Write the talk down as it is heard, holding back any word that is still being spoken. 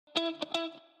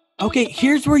Okay,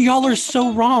 here's where y'all are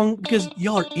so wrong because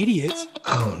y'all are idiots.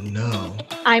 Oh no.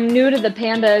 I'm new to the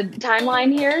Panda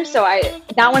timeline here, so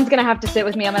that one's gonna have to sit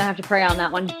with me. I'm gonna have to pray on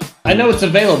that one. I know it's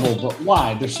available, but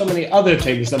why? There's so many other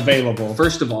things available.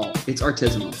 First of all, it's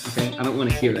artisanal, okay? I don't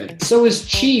want to hear it. So is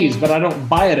cheese, but I don't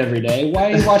buy it every day.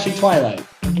 Why are you watching Twilight?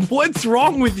 What's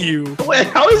wrong with you? Wait,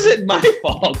 how is it my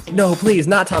fault? No, please,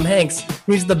 not Tom Hanks.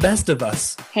 He's the best of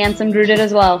us. Handsome Drew did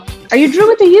as well. Are you Drew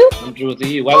with the U? I'm Drew with the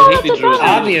U. Why would he be Drew with the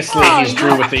U? Obviously, he's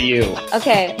Drew with the U.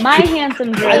 Okay, my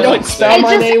handsome Drew. I don't spell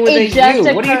my name with a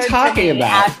U. What are you occurred to talking me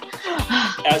about?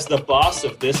 As the boss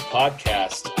of this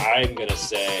podcast, I'm going to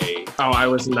say... Oh, I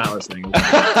was not listening.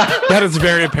 That is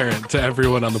very apparent to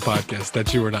everyone on the podcast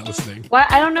that you were not listening. Why?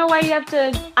 I don't know why you have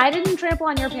to... I didn't trample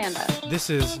on your panda. This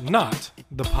is not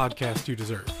the podcast you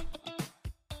deserve.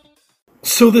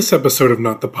 So this episode of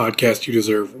Not the Podcast You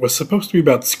Deserve was supposed to be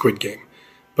about Squid Game,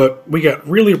 but we got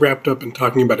really wrapped up in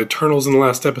talking about Eternals in the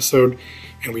last episode,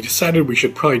 and we decided we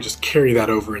should probably just carry that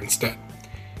over instead.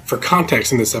 For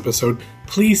context in this episode,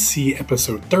 please see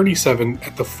episode 37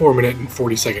 at the 4-minute and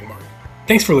 40-second mark.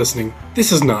 Thanks for listening.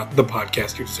 This is not the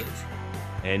podcast you deserve.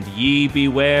 And ye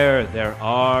beware, there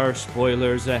are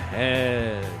spoilers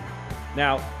ahead.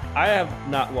 Now, I have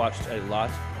not watched a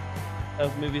lot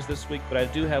of movies this week, but I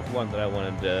do have one that I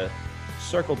wanted to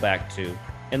circle back to,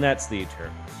 and that's The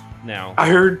Eternals. Now, I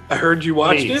heard you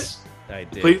watched it. I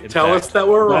did. Please tell us that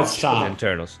we're wrong. Let's stop.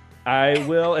 Eternals. I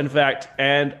will, in fact,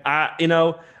 and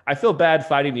I feel bad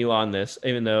fighting you on this,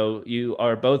 even though you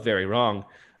are both very wrong,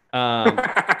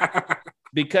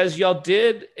 because y'all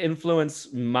did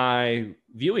influence my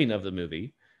viewing of the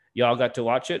movie. Y'all got to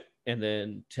watch it and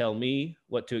then tell me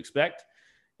what to expect.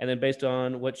 And then based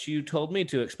on what you told me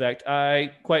to expect,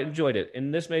 I quite enjoyed it.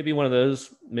 And this may be one of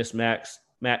those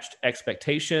mismatched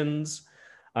expectations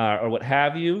or what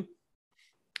have you.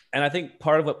 And I think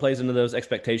part of what plays into those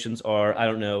expectations are,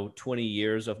 20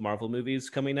 years of Marvel movies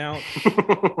coming out.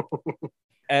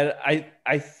 And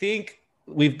I think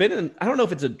we've been in, I don't know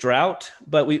if it's a drought,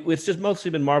 but it's just mostly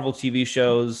been Marvel TV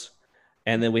shows.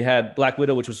 And then we had Black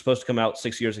Widow, which was supposed to come out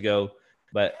 6 years ago,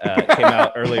 but came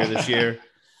out earlier this year.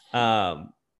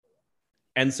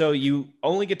 And so you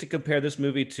only get to compare this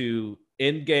movie to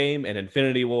Endgame and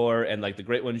Infinity War and like the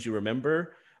great ones you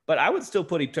remember. But I would still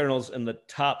put Eternals in the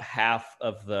top half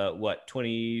of the,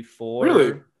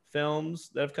 24 films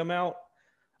that have come out.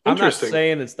 I'm not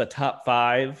saying it's the top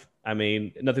 5. I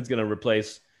mean, nothing's going to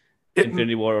replace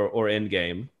Infinity War or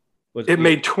Endgame. It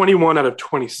made 21 out of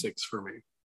 26 for me.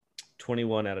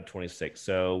 21 out of 26.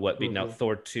 So what, beating out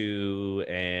Thor 2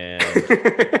 and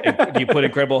do you put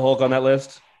Incredible Hulk on that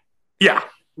list? Yeah,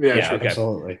 sure. Okay.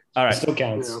 Absolutely. All right. It still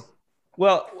counts. Yeah.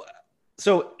 Well,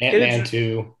 so Ant-Man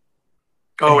 2.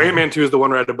 Oh, Ant-Man 2 is the one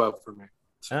right above for me.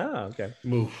 Oh, okay.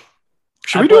 Move.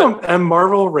 Should we do a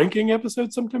Marvel ranking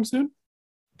episode sometime soon?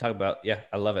 Talk about,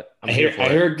 I love it. I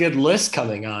hear a good list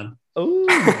coming on.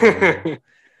 Oh.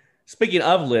 Speaking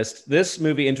of list, this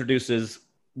movie introduces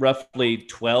roughly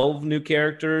 12 new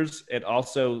characters and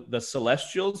also the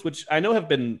Celestials, which I know have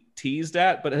been teased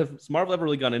at, but has Marvel ever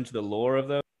really gone into the lore of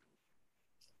those?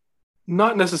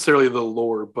 Not necessarily the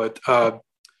lore, but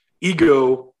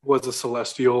Ego was a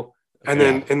Celestial. Okay. And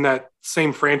then in that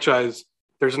same franchise,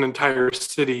 there's an entire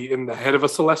city in the head of a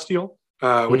Celestial,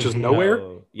 which is Nowhere,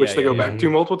 which they go back to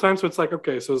multiple times. So it's like,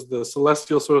 okay, so is the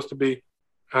Celestial supposed to be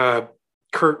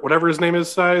Kurt, whatever his name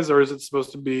is, size, or is it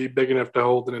supposed to be big enough to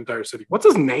hold an entire city? What's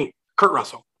his name? Kurt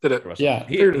Russell did it. Yeah,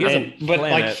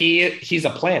 he's a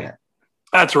planet.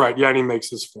 That's right. Yeah, and he makes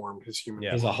his form, his human.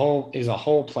 Yeah. He's a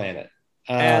whole planet.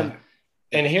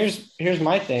 And here's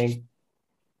my thing.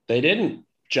 They didn't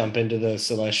jump into the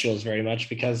Celestials very much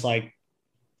because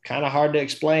kind of hard to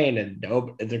explain and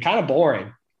they're kind of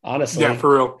boring, honestly. Yeah,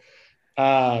 for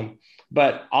real.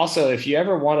 But also, if you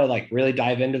ever want to really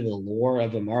dive into the lore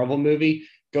of a Marvel movie,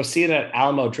 go see it at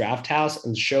Alamo Drafthouse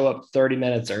and show up 30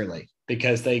 minutes early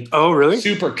because they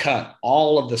super cut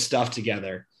all of the stuff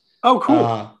together. Oh,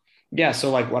 cool. Yeah.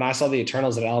 So when I saw the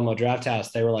Eternals at Alamo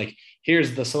Drafthouse, they were like,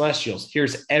 here's the Celestials.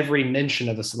 Here's every mention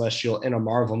of the Celestial in a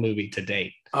Marvel movie to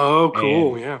date. Oh,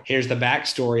 cool. And yeah. Here's the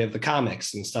backstory of the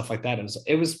comics and stuff like that.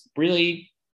 It was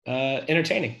really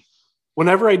entertaining.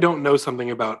 Whenever I don't know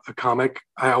something about a comic,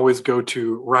 I always go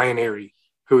to Ryan Airy,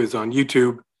 who is on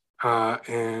YouTube,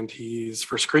 and he's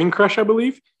for Screen Crush, I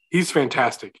believe. He's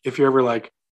fantastic. If you're ever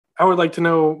I would like to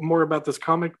know more about this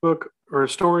comic book or a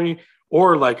story,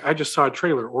 or I just saw a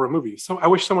trailer or a movie. So I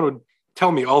wish someone would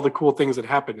tell me all the cool things that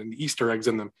happened and the Easter eggs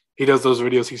in them. He does those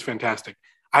videos. He's fantastic.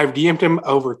 I've DM'd him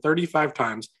over 35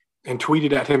 times and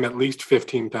tweeted at him at least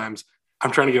 15 times.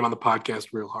 I'm trying to get him on the podcast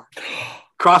real hard.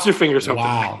 Cross your fingers. Hope.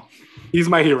 Wow. He's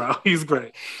my hero. He's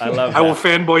great. I love I will that.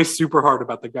 fanboy super hard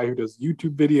about the guy who does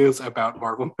YouTube videos about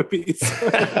Marvel movies.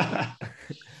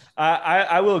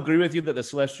 I will agree with you that the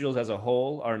Celestials as a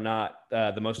whole are not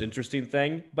the most interesting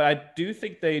thing, but I do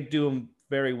think they do them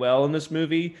very well in this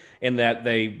movie in that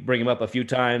they bring them up a few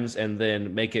times and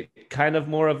then make it kind of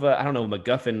more of a, I don't know,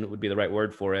 MacGuffin would be the right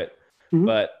word for it,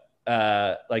 but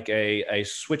like a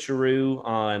switcheroo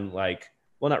on like,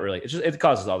 well, not really. It's just, it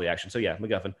causes all the action. So yeah,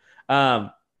 MacGuffin.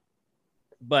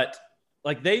 But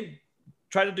like they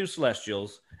try to do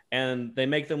Celestials and they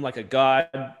make them like a god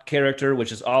character,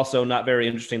 which is also not very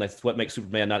interesting. That's what makes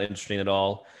Superman not interesting at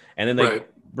all. And then they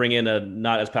bring in a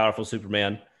not as powerful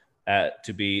Superman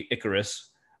to be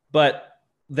Icarus. But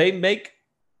they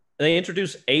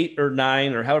introduce 8 or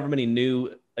 9 or however many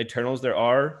new Eternals there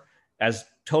are as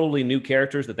totally new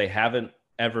characters that they haven't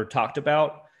ever talked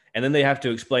about. And then they have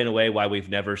to explain away why we've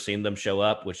never seen them show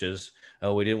up, which is,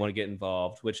 oh, we didn't want to get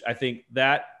involved, which I think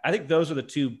those are the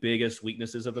two biggest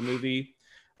weaknesses of the movie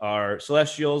are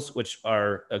Celestials, which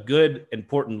are a good,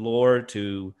 important lore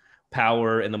to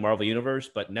power in the Marvel universe,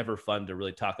 but never fun to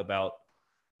really talk about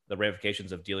the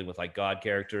ramifications of dealing with like God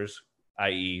characters,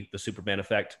 i.e. the Superman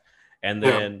effect. And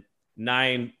then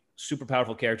 9 super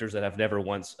powerful characters that have never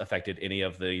once affected any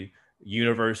of the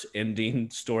universe ending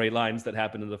storylines that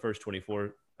happened in the first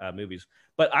 24 movies.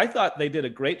 But I thought they did a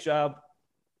great job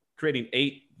creating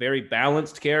 8 very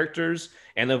balanced characters,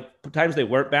 and the times they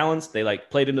weren't balanced, they like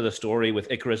played into the story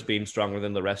with Icarus being stronger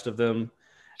than the rest of them.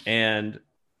 And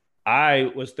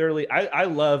I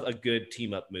love a good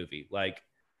team up movie. Like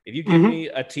if you give me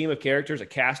a team of characters, a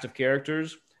cast of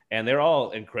characters, and they're all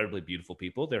incredibly beautiful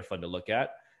people, they're fun to look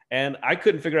at. And I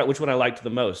couldn't figure out which one I liked the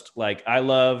most. Like I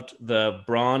loved the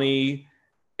brawny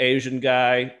Asian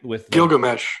guy with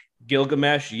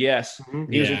Gilgamesh, yes.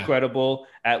 He was incredible.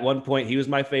 At one point, he was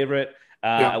my favorite.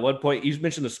 At one point, you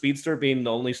mentioned the speedster being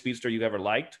the only speedster you've ever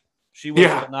liked. She was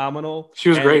phenomenal. She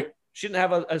was great. She didn't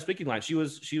have a speaking line. She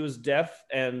was deaf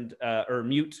and or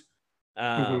mute,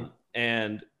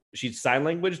 and she's sign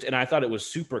languaged. And I thought it was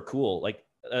super cool. Like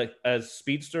a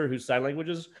speedster who's sign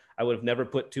languages, I would have never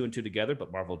put 2 and 2 together,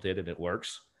 but Marvel did, and it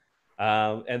works.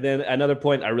 And then another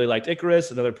point, I really liked Icarus.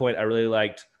 Another point, I really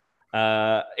liked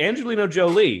Angelina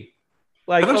Jolie.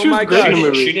 Like, oh my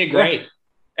god, she did great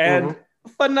and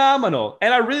phenomenal.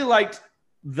 And I really liked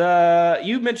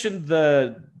you mentioned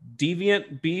the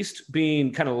deviant beast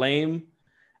being kind of lame,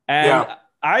 and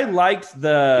I liked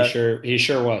he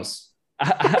sure was.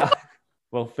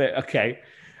 Well, okay,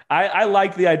 I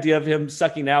liked the idea of him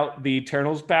sucking out the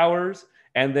Eternals' powers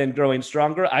and then growing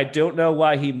stronger. I don't know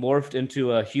why he morphed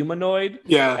into a humanoid.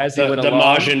 As he went along.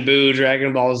 Majin Buu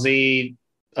Dragon Ball Z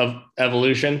of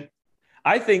evolution.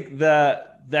 I think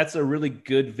that's a really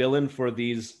good villain for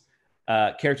these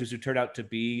characters who turn out to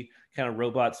be kind of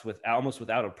robots almost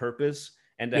without a purpose,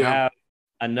 and to have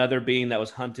another being that was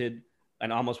hunted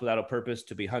and almost without a purpose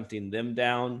to be hunting them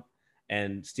down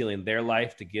and stealing their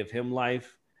life to give him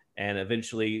life, and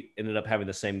eventually ended up having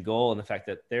the same goal. And the fact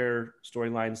that their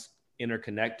storylines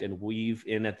interconnect and weave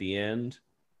in at the end,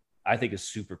 I think is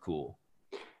super cool.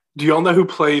 Do you all know who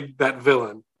played that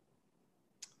villain?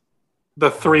 The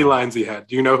 3 lines he had.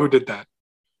 Do you know who did that?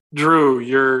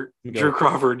 Drew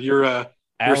Crawford. Your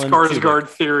Skarsgård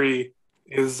theory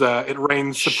is it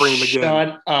reigns supreme again.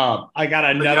 Shut up! I got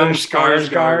another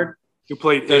Skarsgård who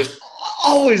played. There's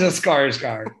always a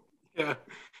Skarsgård.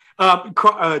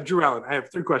 Drew Allen, I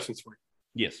have 3 questions for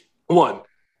you. Yes. 1,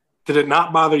 did it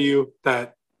not bother you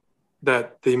that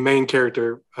the main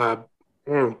character,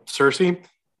 Cersei, is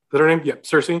that her name? Yep,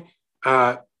 Cersei.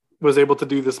 Was able to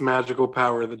do this magical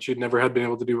power that she'd never had been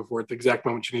able to do before at the exact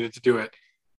moment she needed to do it,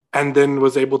 and then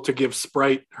was able to give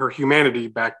Sprite her humanity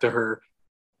back to her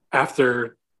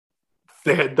after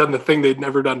they had done the thing they'd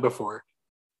never done before.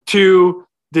 2,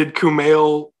 did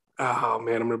Kumail, oh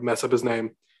man, I'm going to mess up his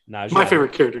name. My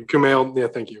favorite character, Kumail, yeah,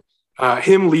 thank you.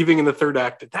 Him leaving in the 3rd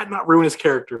act, did that not ruin his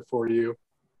character for you?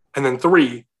 And then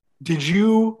 3, did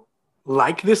you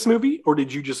like this movie, or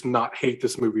did you just not hate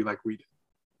this movie like we did?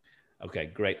 Okay,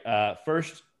 great.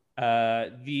 First,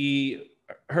 her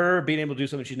being able to do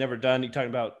something she's never done. You're talking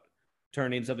about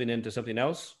turning something into something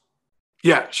else?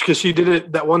 Yeah, because she did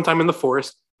it that one time in the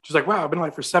forest. She's like, wow, I've been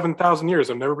alive for 7,000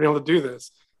 years. I've never been able to do this.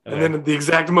 Okay. And then at the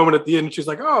exact moment at the end, she's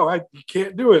like, oh, you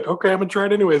can't do it. Okay, I'm going to try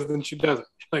it anyways. And then she does it.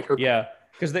 Like, okay. Yeah,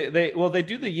 because they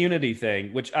do the Unity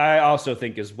thing, which I also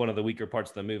think is one of the weaker parts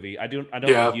of the movie. I don't like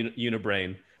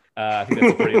Unibrain. I think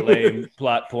that's a pretty lame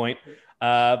plot point.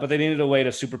 But they needed a way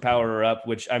to superpower her up,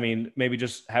 which, I mean, maybe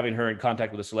just having her in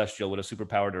contact with a Celestial would have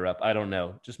superpowered her up. I don't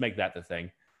know. Just make that the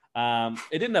thing.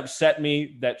 It didn't upset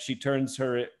me that she turns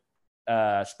her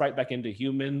Sprite back into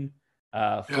human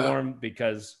form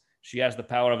because she has the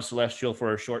power of a celestial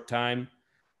for a short time.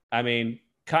 I mean,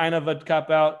 kind of a cop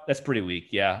out. That's pretty weak.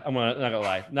 Yeah, not gonna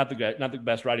lie. Not the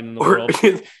best writing in the world.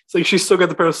 It's like she's still got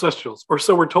the power of celestials, or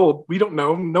so we're told. We don't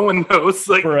know. No one knows.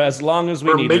 Like for as long as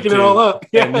we're making it all up,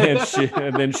 and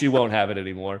then she won't have it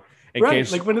anymore. In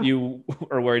case you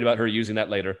are worried about her using that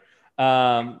later.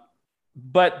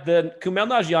 But the Kumail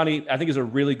Nanjiani, I think, is a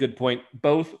really good point,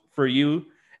 both for you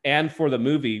and for the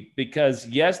movie, because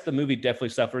yes, the movie definitely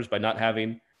suffers by not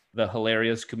having the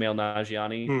hilarious Kumail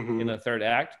Nanjiani in the third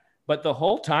act. But the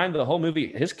whole time, the whole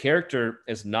movie, his character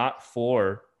is not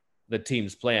for the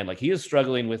team's plan. Like, he is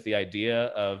struggling with the idea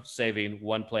of saving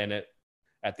one planet.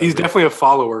 He's definitely a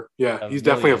follower. Yeah, he's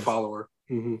definitely a follower.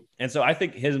 Mm-hmm. And so I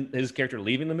think his character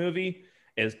leaving the movie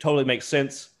totally makes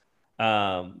sense.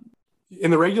 In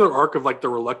the regular arc of like the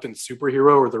reluctant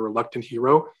superhero or the reluctant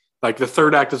hero, like the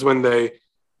third act is when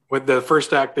with the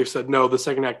first act, they've said no. The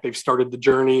second act, they've started the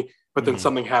journey, but then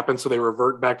something happens, so they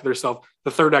revert back to their self.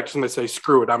 The third act is when they say,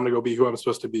 screw it, I'm going to go be who I'm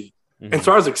supposed to be. Mm-hmm. And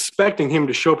so I was expecting him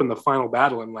to show up in the final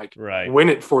battle and like win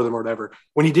it for them or whatever.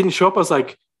 When he didn't show up, I was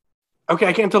like, okay,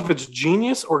 I can't tell if it's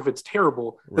genius or if it's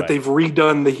terrible that they've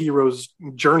redone the hero's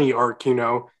journey arc, you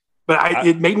know. But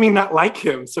it made me not like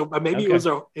him. So maybe it was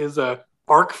a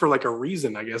arc for like a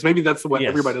reason, I guess. Maybe that's what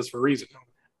everybody does for a reason.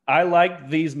 I like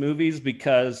these movies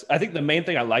because I think the main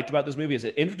thing I liked about this movie is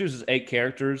it introduces 8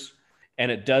 characters and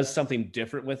it does something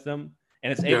different with them.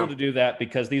 And it's able to do that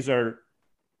because these are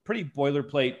pretty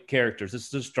boilerplate characters. This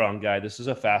is a strong guy. This is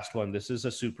a fast one. This is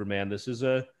a Superman. This is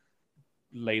a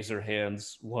laser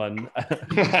hands one,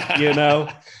 you know,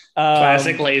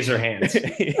 classic laser hands.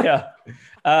 Yeah.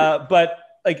 But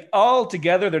like all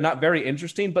together, they're not very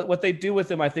interesting, but what they do with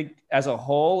them, I think as a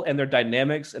whole and their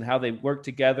dynamics and how they work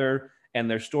together and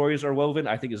their stories are woven,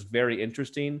 I think is very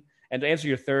interesting. And to answer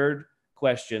your third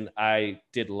question, I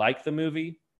did like the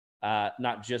movie,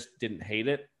 not just didn't hate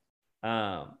it.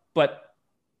 But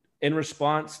in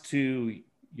response to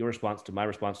your response to my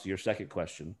response to your second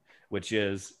question, which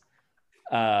is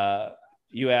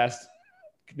you asked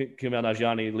Kumail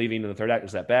Nanjiani leaving in the third act,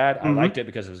 was that bad? I liked it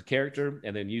because of his character.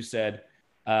 And then you said,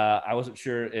 I wasn't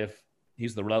sure if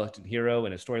he's the reluctant hero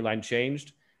and his storyline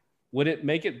changed. Would it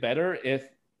make it better if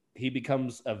he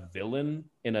becomes a villain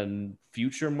in a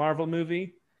future Marvel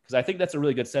movie? Because I think that's a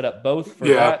really good setup, both for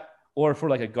that or for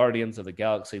like a Guardians of the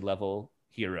Galaxy level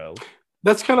hero.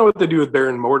 That's kind of what they do with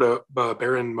Baron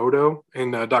Mordo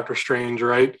in Doctor Strange,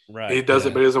 right? Right. He does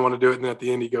it, but he doesn't want to do it. And then at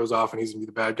the end, he goes off and he's going to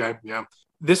be the bad guy. Yeah.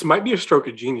 This might be a stroke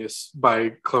of genius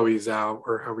by Chloe Zhao,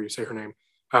 or however you say her name,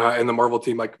 and the Marvel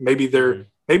team. Like maybe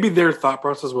their thought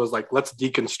process was like, let's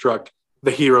deconstruct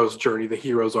the hero's journey, the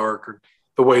hero's arc, or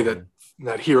the way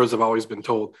that heroes have always been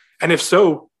told. And if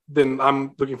so, then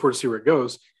I'm looking forward to see where it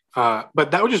goes.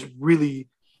 But that was just really,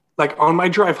 like, on my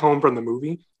drive home from the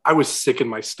movie, I was sick in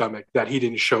my stomach that he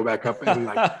didn't show back up and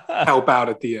like help out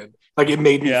at the end. Like it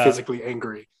made me physically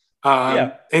angry.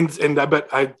 But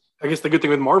I guess the good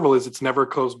thing with Marvel is it's never a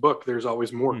closed book. There's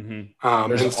always more.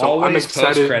 There's always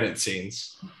post-credit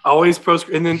scenes. Always post.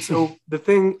 And then so the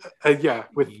thing,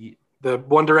 with the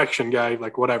One Direction guy,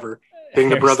 like whatever, being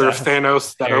the brother of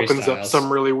Thanos, that opens up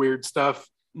some really weird stuff.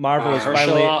 Marvel is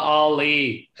finally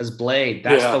Ali as Blade.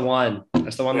 That's the one.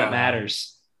 That's the one that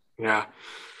matters. Yeah.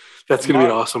 That's going to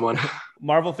be an awesome one.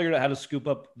 Marvel figured out how to scoop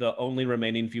up the only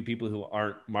remaining few people who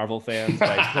aren't Marvel fans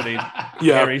by putting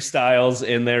Harry Styles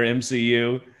in their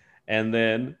MCU. And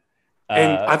then...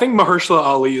 and I think Mahershala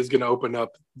Ali is going to open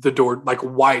up the door like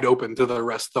wide open to the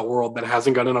rest of the world that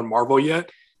hasn't gotten on Marvel yet.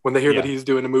 When they hear that he's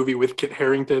doing a movie with Kit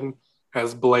Harington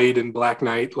as Blade and Black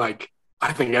Knight, like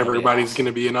I think everybody's going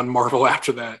to be in on Marvel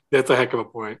after that. That's a heck of a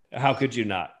point. How could you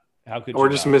not? We're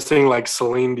just missing like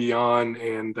Celine Dion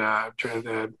and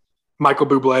Michael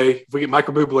Bublé. If we get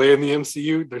Michael Bublé in the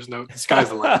MCU, the sky's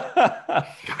the limit.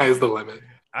 Sky's the limit.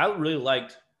 I really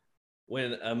liked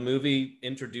when a movie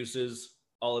introduces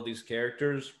all of these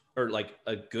characters, or like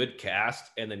a good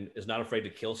cast, and then is not afraid to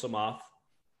kill some off,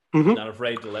 not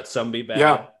afraid to let some be bad.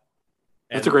 Yeah,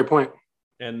 that's a great point.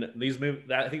 And these movies,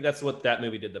 I think that's what that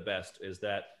movie did the best, is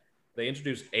that they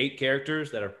introduced 8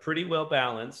 characters that are pretty well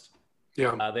balanced.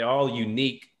 Yeah, they're all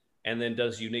unique, and then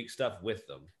does unique stuff with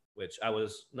them, which I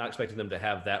was not expecting them to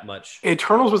have that much.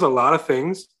 Eternals was a lot of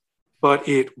things, but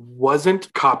it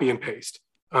wasn't copy and paste.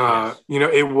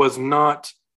 It was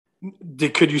not.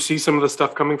 Could you see some of the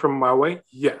stuff coming from a mile away?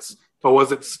 Yes, but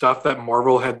was it stuff that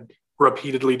Marvel had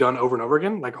repeatedly done over and over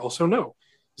again? Like, also no.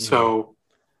 So,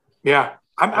 yeah,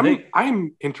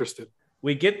 I'm interested.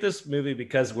 We get this movie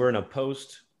because we're in a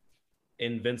post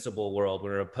invincible world.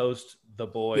 We're a post The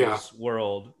Boys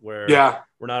world where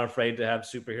we're not afraid to have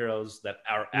superheroes that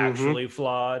are actually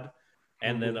flawed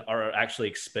and then are actually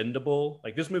expendable.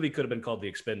 Like this movie could have been called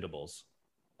The Expendables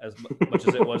as much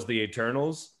as it was The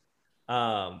Eternals.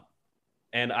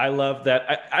 And I love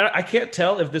that. I can't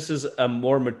tell if this is a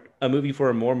movie for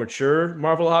a more mature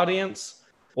Marvel audience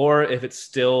or if it's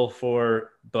still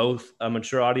for both a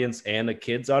mature audience and a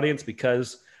kids audience,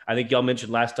 because I think y'all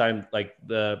mentioned last time, like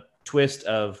the twist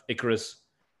of Icarus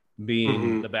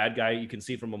being the bad guy you can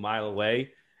see from a mile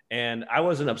away. And I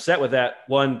wasn't upset with that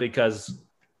one because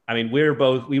I mean,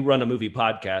 we run a movie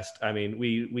podcast. I mean,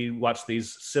 we watch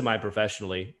these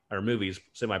semi-professionally or movies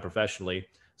semi-professionally.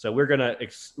 So we're gonna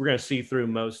see through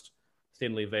most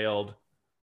thinly veiled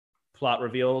plot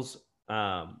reveals.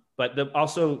 But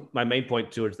also my main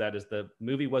point towards that is the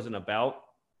movie wasn't about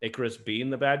Icarus being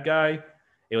the bad guy.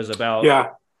 It was about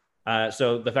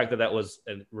so the fact that was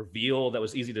a reveal that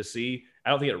was easy to see, I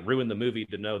don't think it ruined the movie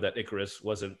to know that Icarus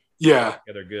wasn't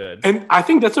together good. And I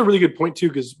think that's a really good point too,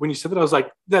 because when you said that, I was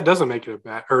like, that doesn't make it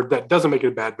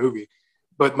a bad movie.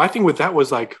 But my thing with that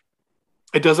was like,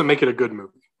 it doesn't make it a good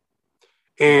movie.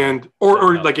 And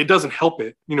or like it doesn't help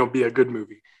it, be a good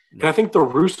movie. And I think the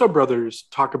Russo brothers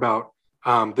talk about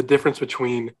the difference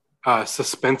between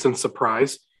suspense and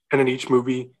surprise. And in each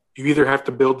movie, you either have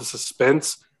to build the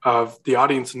suspense of the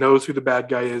audience knows who the bad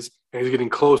guy is, and he's getting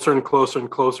closer and closer and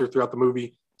closer throughout the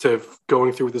movie to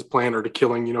going through with his plan or to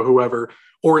killing, whoever,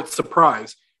 or it's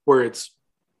surprise where it's,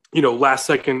 last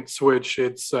second switch.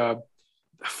 It's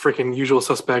freaking Usual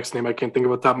Suspects name I can't think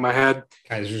of off the top of my head.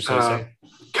 Kaiser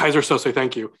Sose,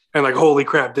 thank you. And like, holy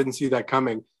crap, didn't see that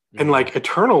coming. And like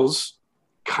Eternals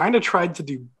kind of tried to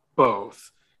do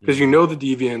both because the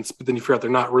deviants, but then you figure out they're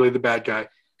not really the bad guy.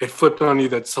 It flipped on you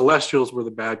that Celestials were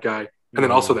the bad guy, and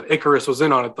then also that Icarus was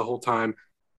in on it the whole time.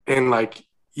 And like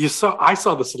I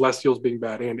saw the Celestials being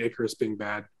bad and Icarus being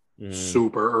bad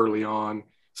super early on.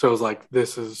 So I was like,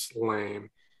 this is lame.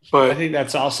 But I think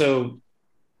that's also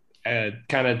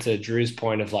kind of to Drew's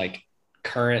point of like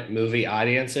current movie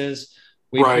audiences.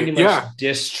 We pretty much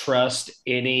distrust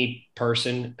any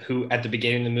person who at the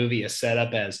beginning of the movie is set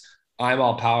up as I'm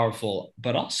all powerful,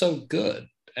 but also good.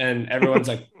 And everyone's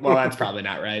like, well, that's probably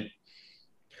not right.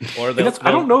 Or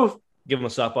I don't know if give them a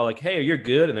softball like, hey, you're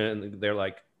good. And then they're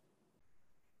like,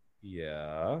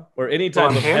 yeah. Or any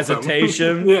type of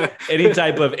hesitation, any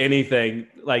type of anything.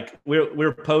 Like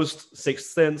we're post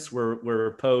Sixth Sense,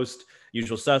 we're post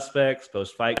Usual Suspects,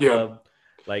 post Fight Club.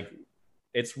 Like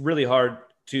it's really hard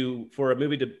for a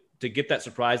movie to get that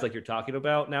surprise like you're talking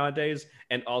about nowadays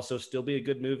and also still be a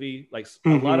good movie. Like a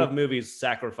lot of movies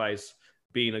sacrifice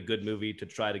being a good movie to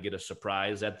try to get a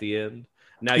surprise at the end.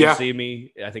 Now You See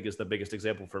Me, I think is the biggest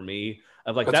example for me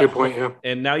of like that's your point. Yeah.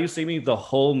 And Now You See Me, the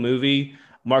whole movie,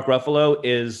 Mark Ruffalo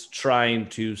is trying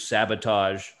to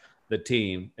sabotage the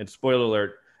team. And spoiler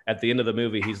alert, at the end of the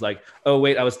movie, he's like, oh,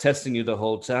 wait, I was testing you the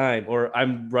whole time. Or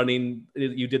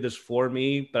you did this for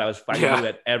me, but I was fighting you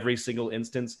at every single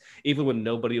instance, even when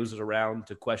nobody was around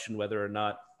to question whether or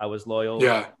not I was loyal.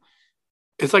 Yeah.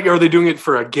 It's like, are they doing it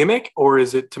for a gimmick or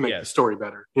is it to make the story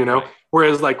better? Right.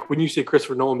 Whereas like when you see a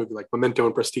Christopher Nolan movie like Memento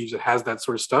and Prestige that has that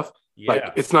sort of stuff, like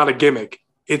it's not a gimmick.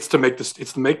 It's to make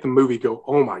the movie go,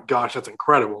 oh my gosh, that's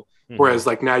incredible. Whereas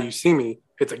like Now You See Me,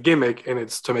 it's a gimmick and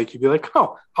it's to make you be like,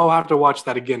 oh, I'll have to watch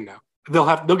that again now. They'll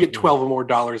get $12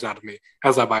 more out of me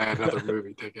as I buy another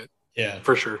movie ticket. Yeah,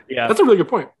 for sure. Yeah, that's a really good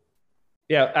point.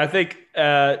 Yeah, I think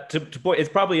to point,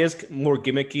 it probably is more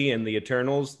gimmicky in the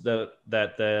Eternals. The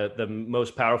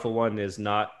most powerful one is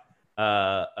not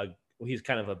he's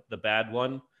kind of the bad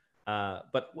one.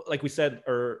 But like we said,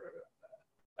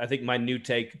 I think my new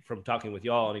take from talking with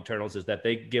y'all on Eternals is that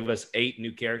they give us 8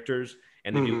 new characters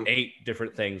and they do 8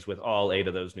 different things with all 8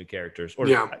 of those new characters. Or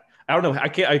I don't know. I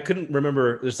couldn't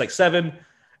remember. There's like 7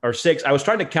 or 6. I was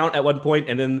trying to count at one point,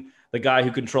 and then the guy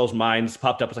who controls minds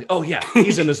popped up. It's like, oh yeah,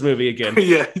 he's in this movie again.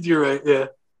 Yeah, you're right.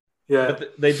 Yeah.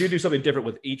 But they do something different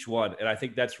with each one, and I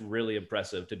think that's really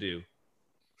impressive to do.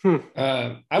 Those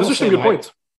are some good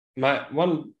points. My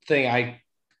one thing I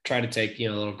try to take a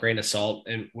little grain of salt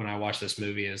and when I watch this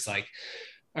movie is like,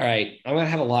 all right, I'm gonna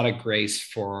have a lot of grace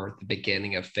for the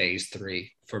beginning of phase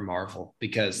 3 for Marvel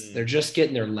because they're just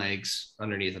getting their legs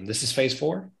underneath them. This is phase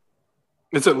 4.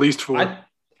 It's at least 4.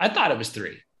 I thought it was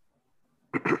 3.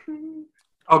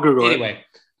 I'll Google it. Anyway,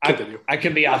 I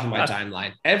could be off of my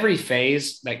timeline. Every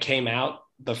phase that came out,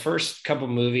 the first couple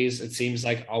movies, it seems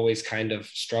like always kind of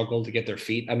struggle to get their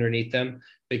feet underneath them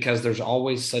because there's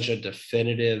always such a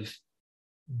definitive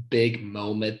big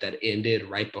moment that ended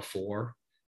right before.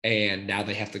 And now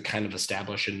they have to kind of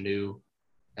establish a new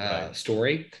Right.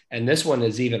 story. And this one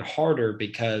is even harder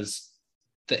because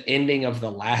the ending of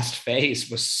the last phase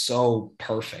was so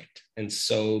perfect and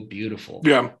so beautiful.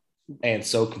 Yeah. And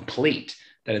so complete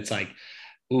that it's like,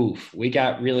 oof, we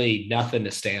got really nothing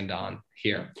to stand on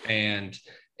here. And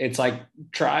it's like,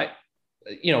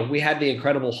 we had the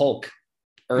Incredible Hulk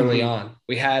early on.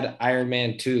 We had Iron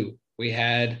Man 2. We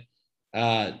had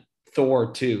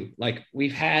Thor 2. Like,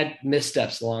 we've had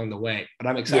missteps along the way, but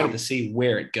I'm excited to see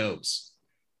where it goes.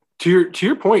 To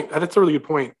your point, that's a really good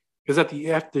point. Because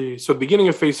the beginning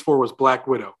of Phase 4 was Black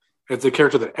Widow. It's a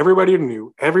character that everybody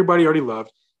knew, everybody already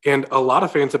loved, and a lot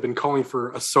of fans have been calling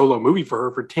for a solo movie for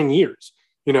her for 10 years.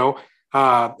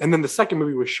 And then the second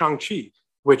movie was Shang-Chi,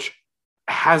 which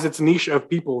has its niche of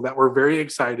people that were very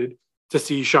excited to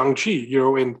see Shang-Chi,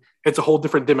 and it's a whole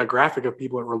different demographic of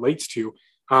people it relates to.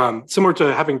 Similar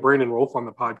to having Brandon Rolfe on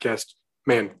the podcast,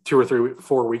 2 or 3,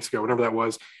 4 weeks ago, whenever that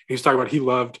was. He was talking about he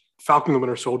loved Falcon the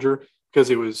Winter Soldier because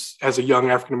it was, as a young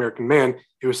African-American man,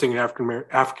 he was seeing an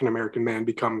African-American man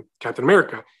become Captain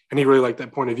America. And he really liked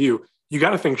that point of view. You got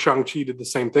to think Shang-Chi did the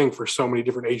same thing for so many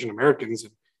different Asian Americans.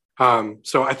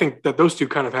 So I think that those two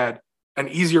kind of had an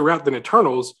easier route than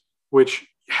Eternals, which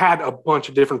had a bunch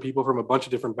of different people from a bunch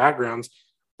of different backgrounds,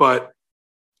 but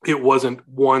it wasn't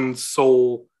one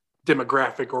sole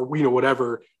demographic or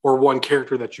whatever, or one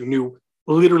character that you knew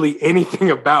literally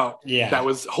anything about that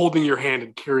was holding your hand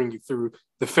and carrying you through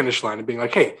the finish line and being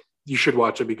like, hey, you should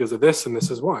watch it because of this, and this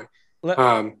is why.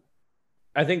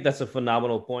 I think that's a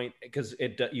phenomenal point because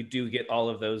you do get all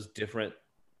of those different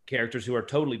characters who are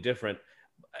totally different.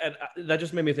 And that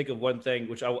just made me think of one thing,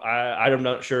 which I'm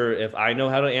not sure if I know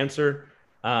how to answer,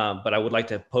 but I would like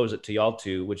to pose it to y'all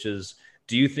too, which is,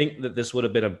 do you think that this would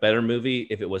have been a better movie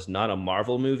if it was not a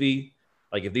Marvel movie?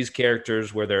 Like if these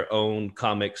characters were their own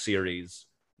comic series,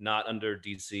 not under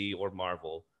DC or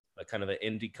Marvel, like kind of an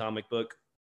indie comic book?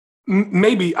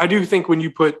 Maybe. I do think when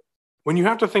you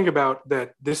have to think about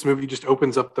that, this movie just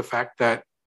opens up the fact that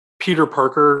Peter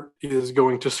Parker is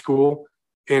going to school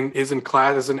and is in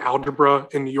class as in algebra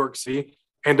in New York City,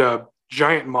 and a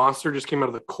giant monster just came out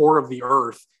of the core of the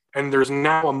earth, and there's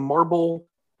now a marble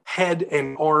head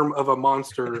and arm of a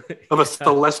monster, of a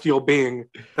celestial being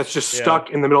that's just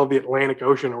stuck in the middle of the Atlantic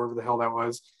Ocean or wherever the hell that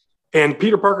was. And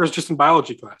Peter Parker is just in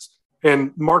biology class,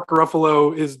 and Mark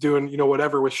Ruffalo is doing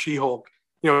whatever with She-Hulk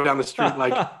down the street.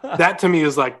 Like that to me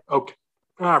is like, okay,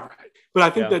 all right. But I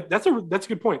think that's a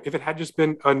good point. If it had just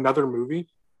been another movie,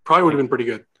 probably would have been pretty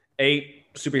good. 8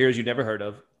 superheroes you never heard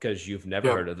of because you've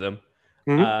never heard of them.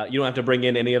 Mm-hmm. You don't have to bring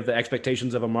in any of the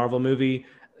expectations of a Marvel movie.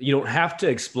 You don't have to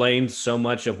explain so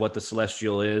much of what the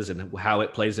Celestial is and how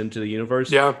it plays into the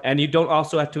universe. Yeah. And you don't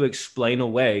also have to explain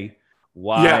away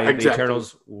why the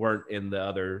Eternals weren't in the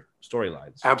other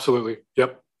storylines. Absolutely.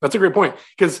 Yep. That's a great point.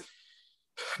 Because,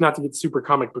 not to get super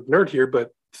comic book nerd here, but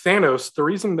Thanos, the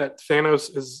reason that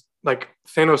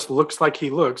Thanos looks like he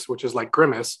looks, which is like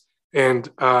Grimace, and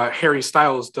Harry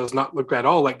Styles does not look at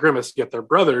all like Grimace, yet they're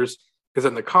brothers, is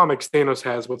in the comics, Thanos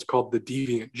has what's called the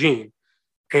deviant gene.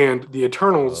 And the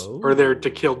Eternals are there to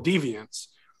kill deviants.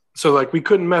 So, we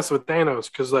couldn't mess with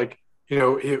Thanos because,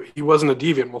 he wasn't a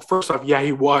deviant. Well, first off,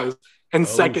 he was. And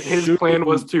second, his plan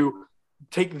was to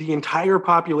take the entire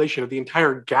population of the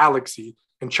entire galaxy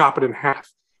and chop it in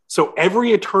half. So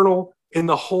every Eternal in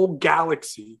the whole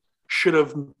galaxy should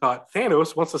have thought,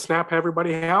 Thanos wants to snap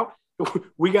everybody out.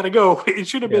 We got to go. It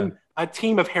should have been a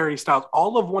team of Harry Styles.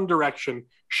 All of One Direction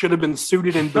should have been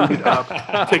suited and booted up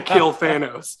to kill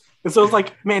Thanos. And so it's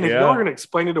like, man, if y'all are going to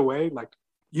explain it away,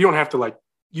 you don't have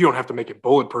to make it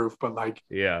bulletproof, but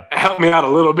help me out a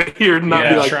little bit here and not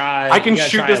be like, I can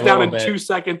shoot this down in 2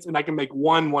 seconds and I can make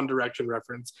One Direction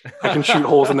reference. I can shoot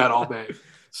holes in that all day.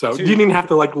 So you didn't have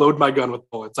to load my gun with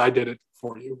bullets. I did it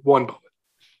for you. 1 bullet.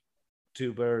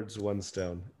 2 birds, 1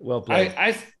 stone. Well played.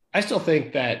 I still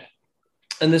think that,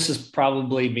 and this is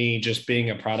probably me just being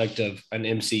a product of an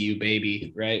MCU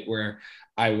baby, right? Where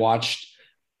I watched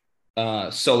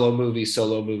solo movie,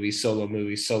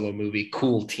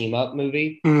 cool team up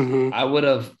movie. Mm-hmm. I would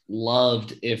have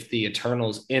loved if the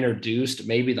Eternals introduced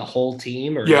maybe the whole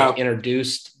team or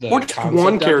introduced the concept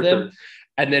one of character them,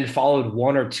 and then followed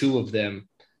 1 or 2 of them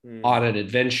on an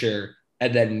adventure,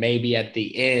 and then maybe at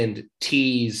the end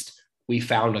teased we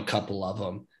found a couple of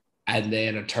them, and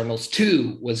then Eternals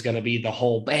 2 was going to be the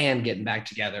whole band getting back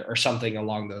together or something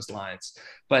along those lines.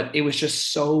 But it was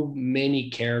just so many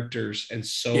characters and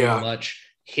so much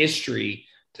history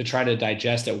to try to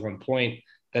digest at one point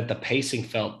that the pacing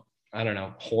felt, I don't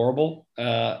know, horrible in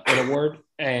a word.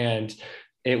 And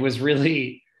it was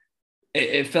really,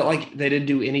 it felt like they didn't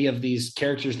do any of these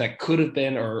characters that could have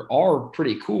been or are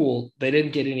pretty cool. They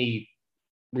didn't get any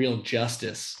real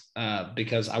justice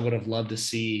because I would have loved to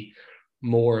see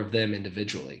more of them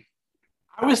individually.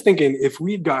 I was thinking if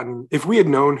we had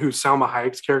known who Salma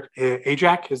Hayek's character,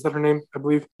 Ajak, is that her name? I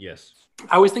believe. Yes.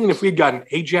 I was thinking if we had gotten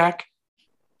Ajak,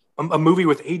 a movie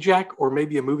with Ajak, or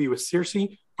maybe a movie with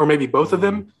Cersei, or maybe both of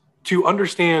them, to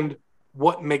understand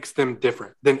what makes them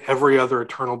different than every other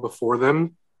Eternal before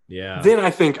them. Yeah. Then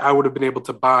I think I would have been able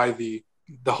to buy the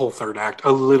whole third act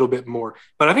a little bit more.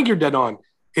 But I think you're dead on.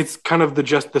 It's kind of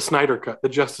the Snyder cut, the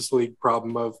Justice League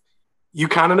problem of you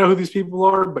kind of know who these people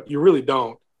are, but you really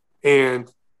don't.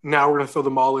 And now we're going to throw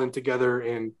them all in together,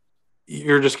 and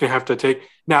you're just going to have to take.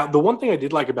 Now, the one thing I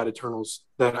did like about Eternals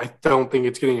that I don't think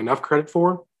it's getting enough credit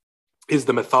for is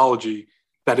the mythology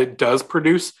that it does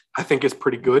produce. I think is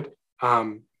pretty good.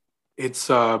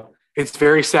 It's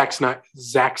very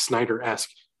Zack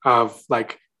Snyder-esque of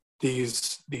like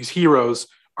these heroes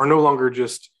are no longer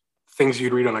just things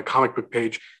you'd read on a comic book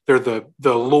page. They're the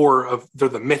lore they're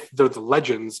the myth, they're the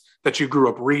legends that you grew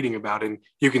up reading about, and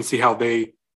you can see how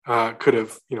they could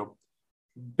have,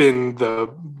 been the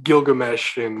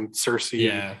Gilgamesh and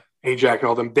Cersei, and Ajak and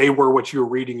all them. They were what you were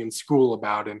reading in school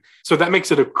about, and so that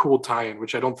makes it a cool tie-in,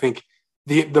 which I don't think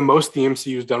the most the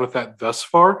MCU's done with that thus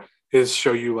far is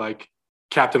show you like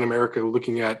Captain America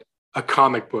looking at a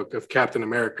comic book of Captain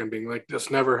America and being like, this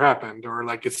never happened, or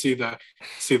like see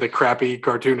the crappy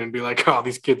cartoon and be like, oh,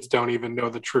 these kids don't even know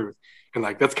the truth, and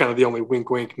like that's kind of the only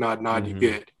wink nod you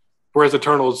get. Whereas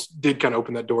Eternals did kind of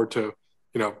open that door to,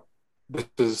 this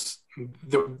is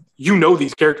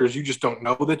these characters, you just don't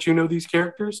know that you know these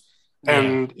characters,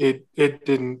 and it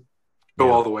didn't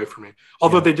go all the way for me.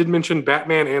 Although they did mention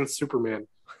Batman and Superman,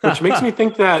 which makes me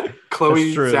think that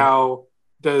Chloe Zhao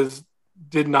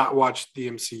did not watch the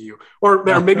MCU, or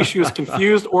maybe she was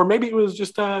confused, or maybe it was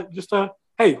just a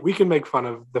hey, we can make fun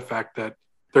of the fact that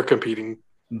they're competing.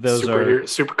 Those are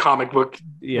super comic book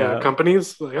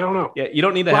companies. Like, I don't know. Yeah, you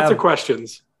don't need to lots have of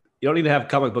questions. You don't need to have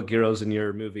comic book heroes in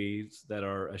your movies that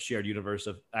are a shared universe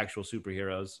of actual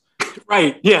superheroes.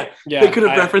 Right. Yeah. They could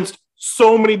have referenced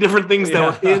so many different things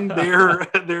that were in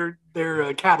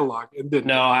their catalog and didn't.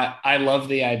 No, I love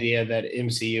the idea that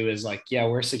MCU is like,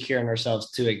 we're securing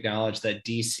ourselves to acknowledge that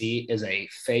DC is a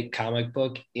fake comic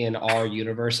book in our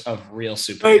universe of real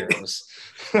superheroes.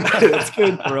 That's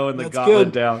good. Throwing the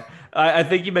gauntlet down. I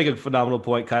think you make a phenomenal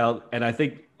point, Kyle, and I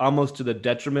think almost to the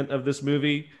detriment of this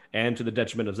movie and to the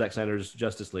detriment of Zack Snyder's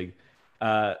Justice League,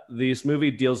 this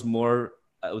movie deals more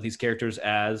with these characters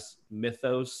as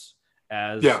mythos,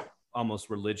 as almost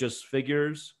religious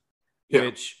figures,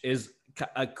 which is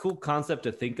a cool concept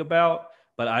to think about,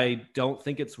 but I don't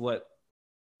think it's what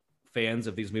fans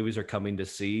of these movies are coming to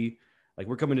see. Like,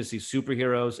 we're coming to see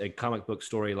superheroes and comic book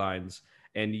storylines,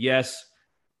 and yes,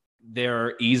 there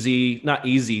are not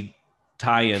easy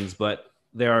tie-ins, but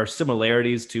there are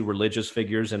similarities to religious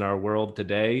figures in our world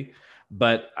today.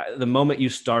 But the moment you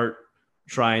start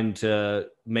trying to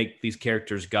make these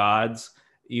characters gods,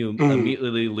 you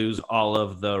immediately lose all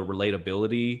of the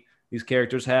relatability these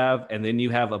characters have. And then you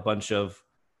have a bunch of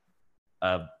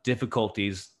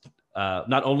difficulties,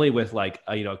 not only with like,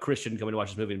 a Christian coming to watch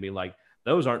this movie and being like,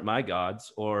 those aren't my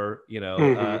gods, or,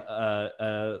 Islamic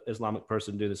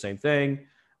person do the same thing.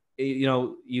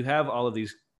 You have all of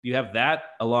these, you have that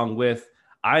along with,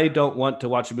 I don't want to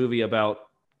watch a movie about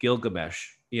Gilgamesh.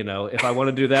 If I want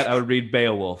to do that, I would read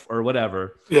Beowulf or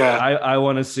whatever. Yeah. I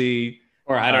want to see,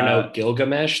 or I don't know,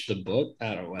 Gilgamesh, the book.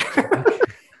 I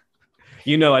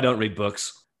don't know. I don't read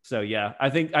books. So yeah, I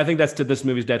think that's to this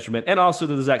movie's detriment, and also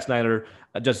to the Zack Snyder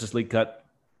Justice League cut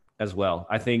as well.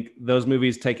 I think those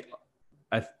movies take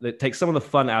some of the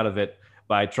fun out of it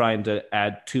by trying to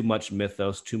add too much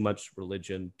mythos, too much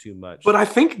religion, too much. But I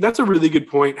think that's a really good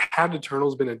point. Had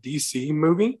Eternals been a DC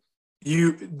movie,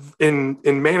 in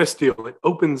Man of Steel, it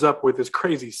opens up with this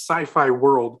crazy sci-fi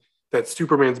world that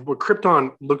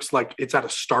Krypton looks like it's out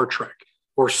of Star Trek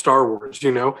or Star Wars,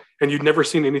 and you'd never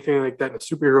seen anything like that in a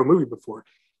superhero movie before.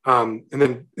 And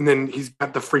then he's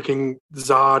got the freaking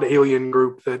Zod alien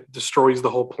group that destroys the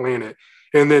whole planet.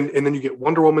 And then you get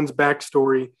Wonder Woman's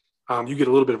backstory. You get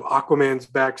a little bit of Aquaman's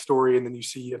backstory, and then you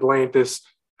see Atlantis.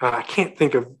 I can't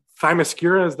think of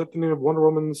Themyscira. Is that the name of Wonder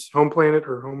Woman's home planet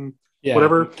or home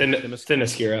whatever?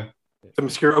 Themyscira.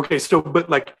 Themyscira. Okay, so but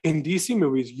like in DC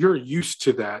movies, you're used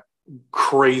to that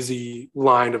crazy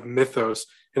line of mythos,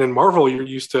 and in Marvel, you're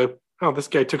used to, oh, this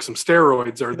guy took some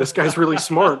steroids, or this guy's really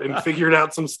smart and figured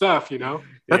out some stuff.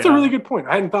 That's a really good point.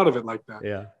 I hadn't thought of it like that.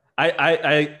 Yeah,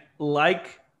 I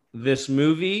like this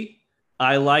movie.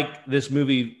 I like this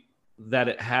movie that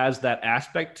it has that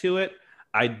aspect to it.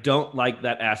 I don't like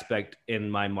that aspect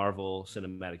in my Marvel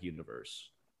Cinematic Universe.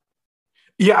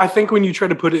 Yeah, I think when you try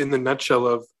to put it in the nutshell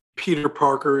of Peter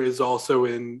Parker is also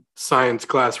in science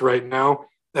class right now,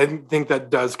 I think that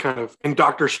does kind of, and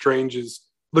Doctor Strange is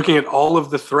looking at all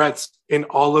of the threats in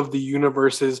all of the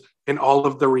universes and all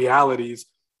of the realities,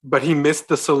 but he missed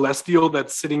the celestial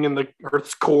that's sitting in the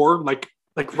Earth's core, like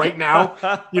right now,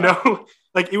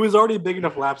 like it was already a big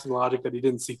enough lapse in logic that he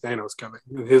didn't see Thanos coming.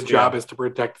 His job is to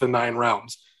protect the 9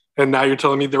 realms. And now you're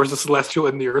telling me there was a celestial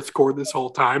in the Earth's core this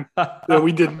whole time that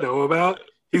we didn't know about?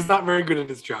 He's not very good at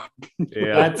his job.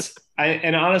 Yeah.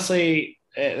 And honestly,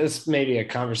 this may be a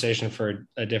conversation for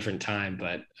a different time,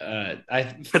 but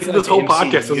that's what this whole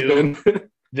podcast has been.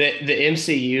 the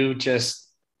MCU just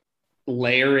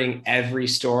layering every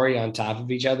story on top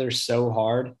of each other so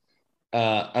hard.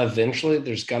 Eventually,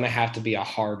 there's going to have to be a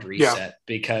hard reset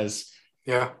because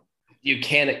you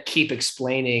can't keep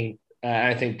explaining.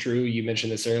 I think, Drew, you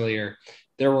mentioned this earlier.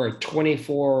 There were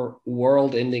 24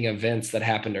 world-ending events that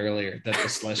happened earlier that the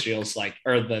Celestials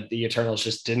or the Eternals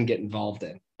just didn't get involved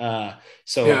in.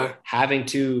 So having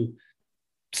to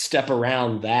step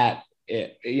around that,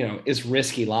 is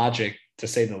risky logic to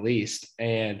say the least,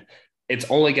 and it's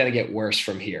only going to get worse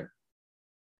from here.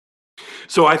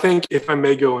 So I think, if I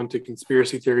may go into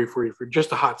conspiracy theory for you for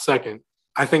just a hot second,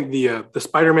 I think the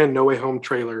Spider-Man No Way Home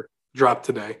trailer dropped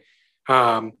today,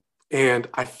 and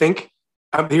I think.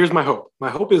 Here's my hope. My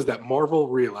hope is that Marvel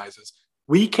realizes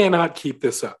we cannot keep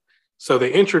this up. So they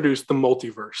introduced the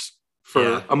multiverse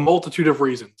for a multitude of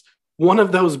reasons. One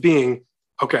of those being,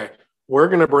 okay, we're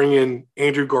going to bring in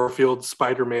Andrew Garfield's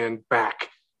Spider-Man back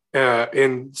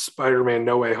in Spider-Man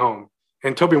No Way Home,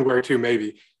 and Tobey Maguire too,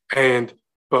 maybe.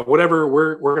 But whatever,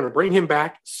 we're going to bring him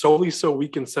back solely so we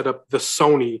can set up the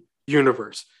Sony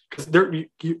universe. Because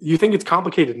you think it's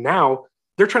complicated now.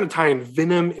 They're trying to tie in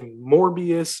Venom and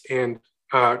Morbius and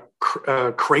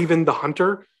Kraven the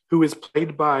Hunter, who is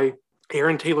played by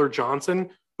Aaron Taylor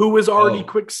Johnson, who was already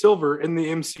Quicksilver in the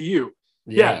MCU.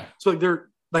 Yeah. So they're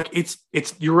it's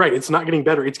you're right. It's not getting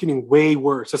better. It's getting way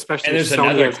worse, especially. And there's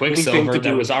another Quicksilver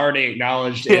that was already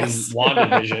acknowledged in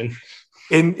WandaVision.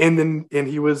 and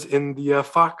he was in the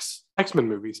Fox X-Men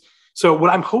movies. So what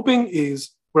I'm hoping is,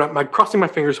 I'm crossing my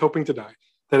fingers, hoping to die,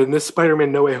 that in this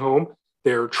Spider-Man No Way Home,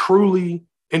 they're truly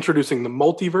introducing the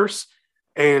multiverse,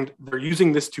 and they're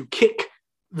using this to kick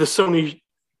the Sony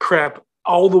crap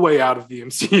all the way out of the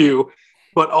MCU,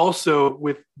 but also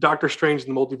with Doctor Strange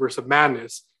and the Multiverse of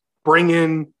Madness, bring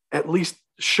in at least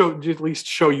show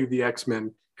you the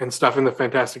X-Men and stuff in the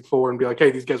Fantastic Four and be like,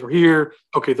 hey, these guys were here.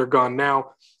 Okay, they're gone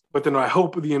now. But then what I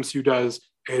hope the MCU does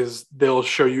is they'll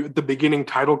show you the beginning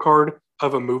title card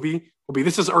of a movie will be,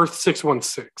 this is Earth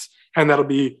 616. And that'll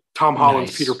be Tom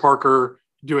Holland's Peter Parker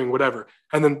doing whatever.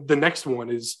 And then the next one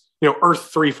is, Earth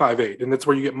 358. And that's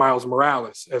where you get Miles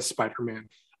Morales as Spider-Man.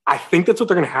 I think that's what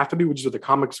they're going to have to do, which is what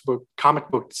the comic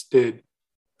books did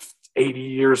 80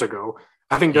 years ago.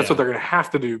 I think that's what they're going to have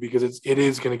to do, because it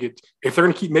is going to get, if they're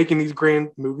going to keep making these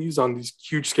grand movies on these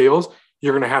huge scales,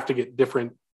 you're going to have to get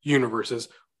different universes,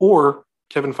 or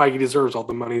Kevin Feige deserves all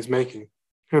the money he's making.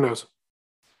 Who knows?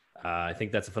 I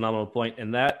think that's a phenomenal point.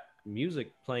 And that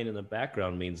music playing in the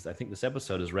background means I think this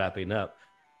episode is wrapping up.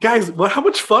 Guys, how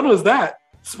much fun was that?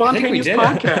 Spontaneous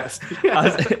podcast.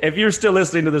 If you're still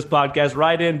listening to this podcast,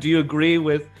 write in. Do you agree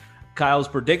with Kyle's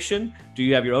prediction? Do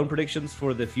you have your own predictions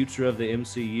for the future of the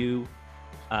MCU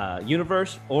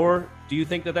universe? Or do you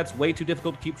think that that's way too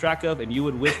difficult to keep track of and you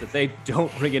would wish that they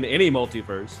don't bring in any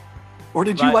multiverse? Or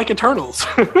did you like Eternals?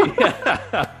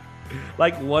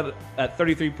 Like what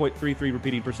 33.33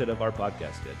 repeating % of our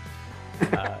podcast did.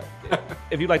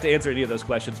 If you'd like to answer any of those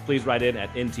questions, please write in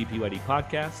at NTPYD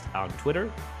Podcast on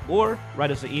Twitter, or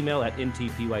write us an email at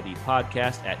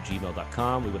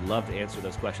ntpydpodcast@gmail.com. We would love to answer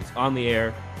those questions on the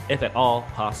air, if at all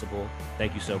possible.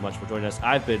 Thank you so much for joining us.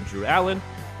 I've been Drew Allen.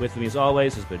 With me, as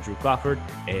always, has been Drew Crawford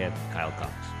and Kyle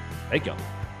Cox. Thank y'all.